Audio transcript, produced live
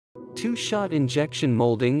Two-shot injection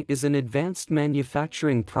molding is an advanced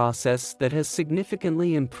manufacturing process that has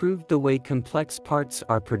significantly improved the way complex parts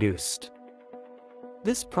are produced.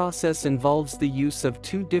 This process involves the use of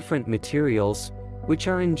two different materials, which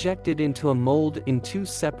are injected into a mold in two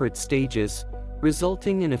separate stages,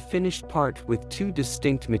 resulting in a finished part with two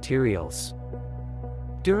distinct materials.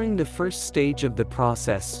 During the first stage of the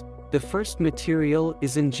process, the first material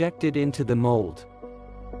is injected into the mold.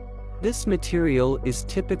 This material is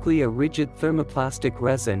typically a rigid thermoplastic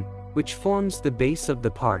resin, which forms the base of the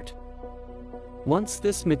part. Once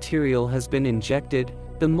this material has been injected,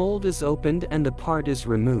 the mold is opened and the part is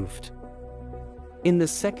removed. In the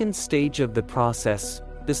second stage of the process,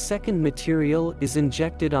 the second material is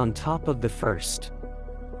injected on top of the first.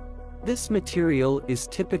 This material is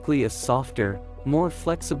typically a softer, more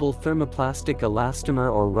flexible thermoplastic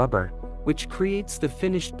elastomer or rubber, which creates the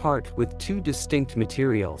finished part with two distinct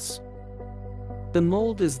materials. The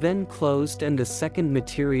mold is then closed and the second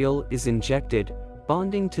material is injected,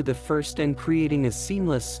 bonding to the first and creating a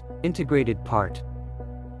seamless, integrated part.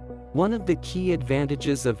 One of the key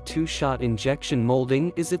advantages of two-shot injection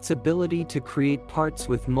molding is its ability to create parts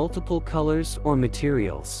with multiple colors or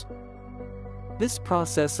materials. This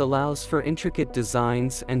process allows for intricate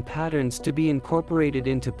designs and patterns to be incorporated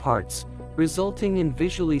into parts, resulting in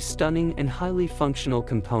visually stunning and highly functional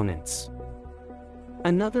components.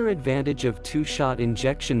 Another advantage of two-shot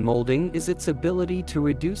injection molding is its ability to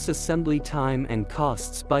reduce assembly time and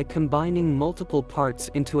costs by combining multiple parts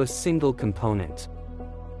into a single component.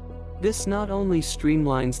 This not only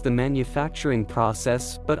streamlines the manufacturing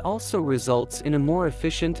process but also results in a more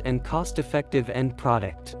efficient and cost-effective end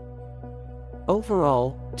product.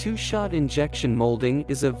 Overall, two-shot injection molding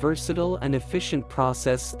is a versatile and efficient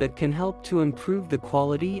process that can help to improve the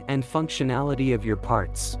quality and functionality of your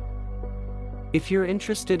parts. If you're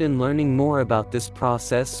interested in learning more about this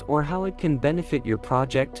process or how it can benefit your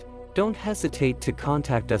project, don't hesitate to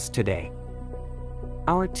contact us today.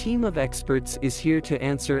 Our team of experts is here to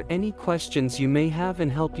answer any questions you may have and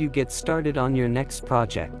help you get started on your next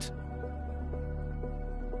project.